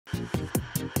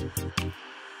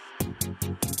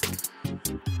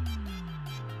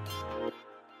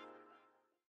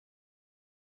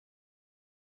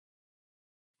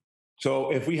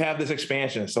So if we have this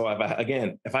expansion, so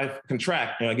if I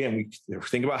contract, and again, we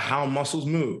think about how muscles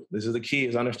move. This is the key: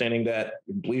 is understanding that,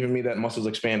 believe in me, that muscles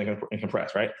expand and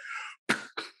compress, right?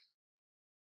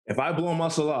 If I blow a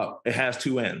muscle up, it has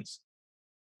two ends,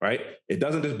 right? It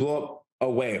doesn't just blow up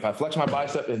away. If I flex my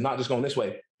bicep, it's not just going this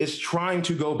way. It's trying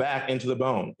to go back into the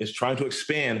bone. It's trying to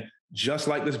expand just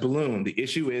like this balloon. The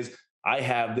issue is I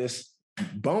have this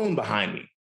bone behind me,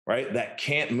 right? That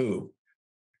can't move.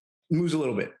 Moves a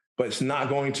little bit, but it's not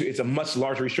going to, it's a much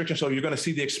larger restriction. So you're going to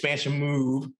see the expansion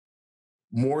move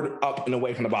more up and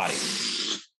away from the body.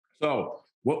 So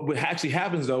what actually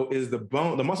happens though is the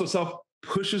muscle itself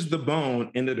pushes the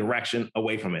bone in the direction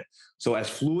away from it. So as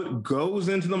fluid goes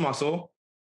into the muscle,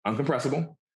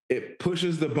 uncompressible, it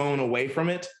pushes the bone away from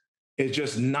it. It's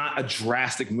just not a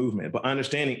drastic movement, but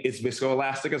understanding it's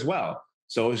viscoelastic as well.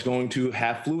 So it's going to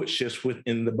have fluid shifts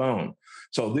within the bone.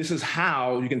 So this is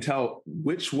how you can tell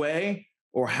which way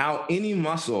or how any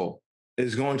muscle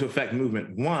is going to affect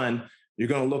movement. One, you're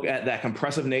going to look at that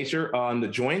compressive nature on the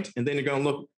joint, and then you're going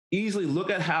to easily look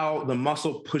at how the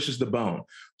muscle pushes the bone.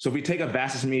 So if we take a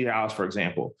vastus medialis, for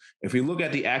example, if we look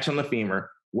at the action on the femur,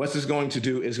 what this going to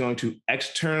do is going to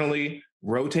externally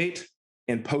rotate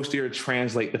and posterior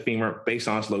translate the femur based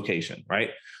on its location,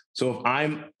 right? So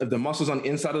if the muscle's on the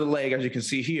inside of the leg, as you can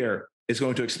see here, it's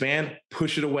going to expand,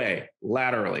 push it away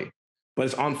laterally, but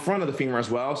it's on front of the femur as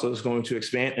well. So it's going to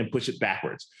expand and push it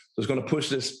backwards. So it's going to push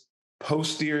this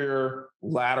posterior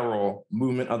lateral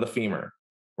movement of the femur,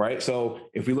 right? So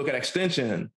if we look at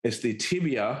extension, it's the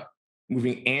tibia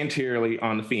moving anteriorly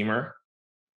on the femur,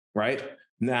 right?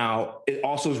 Now, it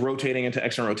also is rotating into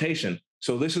external rotation.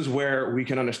 So this is where we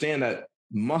can understand that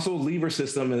muscle lever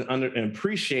system and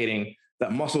appreciating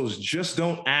that muscles just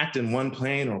don't act in one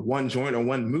plane or one joint or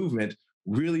one movement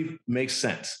really makes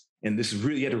sense. And this is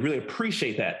really, you have to really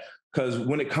appreciate that, because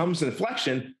when it comes to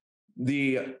flexion,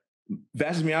 the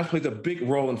vastus medialis plays a big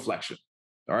role in flexion.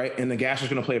 All right. And the gastrus is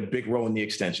going to play a big role in the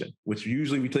extension, which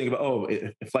usually we think about, oh,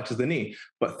 it flexes the knee.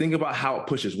 But think about how it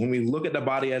pushes. When we look at the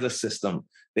body as a system,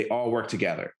 they all work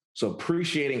together. So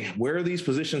appreciating where these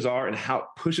positions are and how it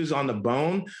pushes on the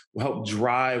bone will help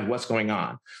drive what's going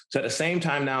on. So at the same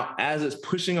time now, as it's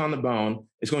pushing on the bone,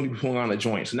 it's going to be pulling on the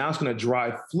joint. So now it's going to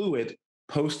drive fluid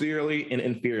posteriorly and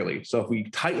inferiorly. So if we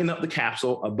tighten up the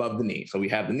capsule above the knee, so we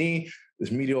have the knee,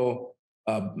 this medial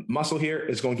muscle here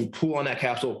is going to pull on that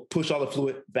capsule, push all the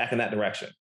fluid back in that direction,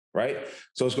 right?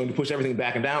 So it's going to push everything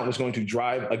back and down. It's going to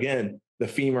drive, again, the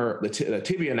femur, the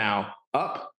tibia now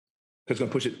up, because it's going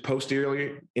to push it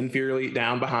posteriorly, inferiorly,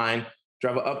 down behind,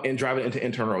 drive it up and drive it into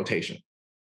internal rotation.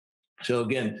 So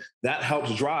again, that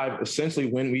helps drive essentially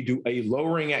when we do a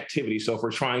lowering activity. So if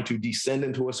we're trying to descend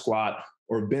into a squat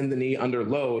or bend the knee under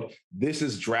load, this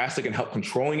is drastic and help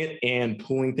controlling it and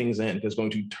pulling things in. It's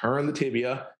going to turn the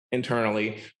tibia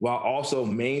internally while also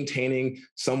maintaining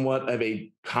somewhat of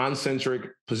a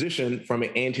concentric position from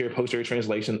an anterior posterior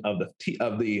translation of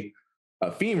the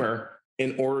femur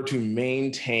in order to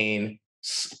maintain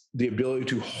the ability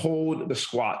to hold the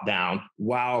squat down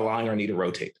while allowing our knee to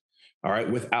rotate. All right,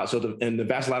 and the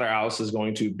vastus lateralis is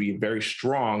going to be very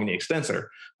strong in the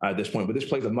extensor at this point, but this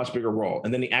plays a much bigger role.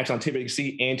 And then the axon tibia, you can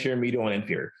see anterior, medial, and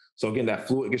inferior. So again, that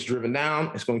fluid gets driven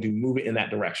down, it's going to move it in that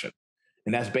direction.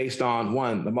 And that's based on,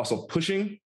 one, the muscle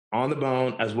pushing on the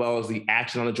bone, as well as the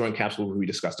action on the joint capsule we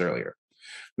discussed earlier.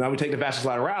 Now we take the vastus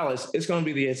lateralis, it's going to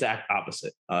be the exact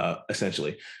opposite,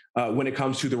 essentially. When it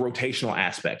comes to the rotational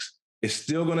aspects, it's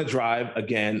still going to drive,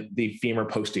 again, the femur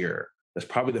posterior. That's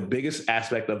probably the biggest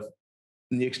aspect of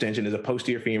the extension is a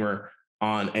posterior femur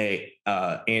on a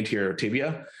anterior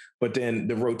tibia, but then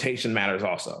the rotation matters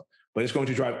also. But it's going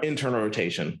to drive internal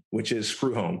rotation, which is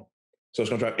screw home. So it's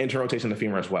going to drive internal rotation of the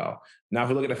femur as well. Now, if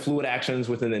we look at the fluid actions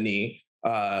within the knee,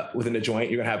 within the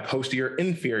joint, you're going to have posterior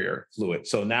inferior fluid.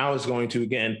 So now it's going to,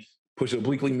 again, push it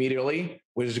obliquely medially,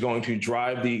 which is going to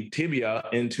drive the tibia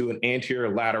into an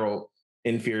anterior lateral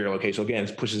inferior location. So again,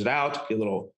 it pushes it out a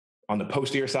little on the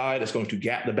posterior side. It's going to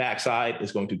gap the back side.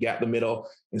 It's going to gap the middle.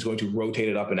 And it's going to rotate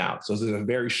it up and out. So this is a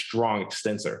very strong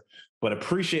extensor. But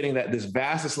appreciating that this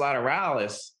vastus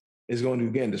lateralis is going to,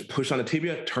 again, just push on the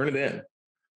tibia, turn it in.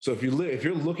 So if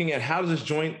you're looking at how is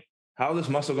this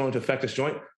muscle going to affect this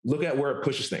joint, look at where it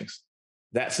pushes things.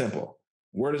 That simple.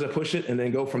 Where does it push it? And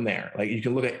then go from there. Like you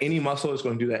can look at any muscle, it's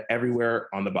going to do that everywhere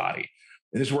on the body.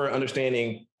 And this is where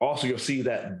understanding also you'll see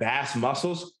that vast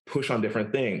muscles push on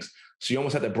different things. So you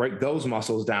almost have to break those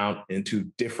muscles down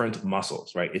into different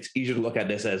muscles, right? It's easier to look at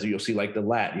this as you'll see like the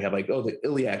lat. You have like, oh, the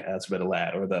iliac aspect of the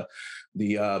lat, or the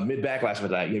mid back aspect of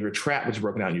that. You have your trap, which is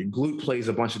broken down. Your glute plays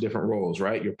a bunch of different roles,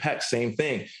 right? Your pec, same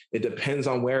thing. It depends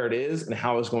on where it is and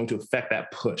how it's going to affect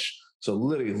that push. So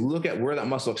literally look at where that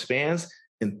muscle expands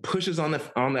and pushes on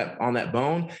that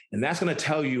bone, and that's going to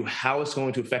tell you how it's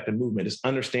going to affect the movement. Just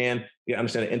understand the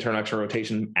internal external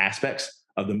rotation aspects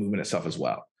of the movement itself as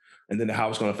well, and then how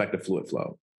it's going to affect the fluid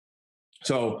flow.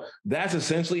 So that's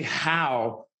essentially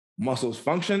how muscles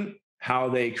function, how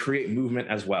they create movement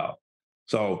as well.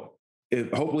 So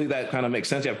hopefully that kind of makes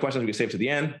sense. You have questions, we can save to the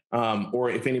end,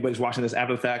 or if anybody's watching this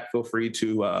after the fact, feel free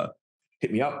to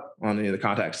hit me up on any of the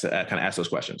contacts to kind of ask those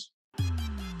questions.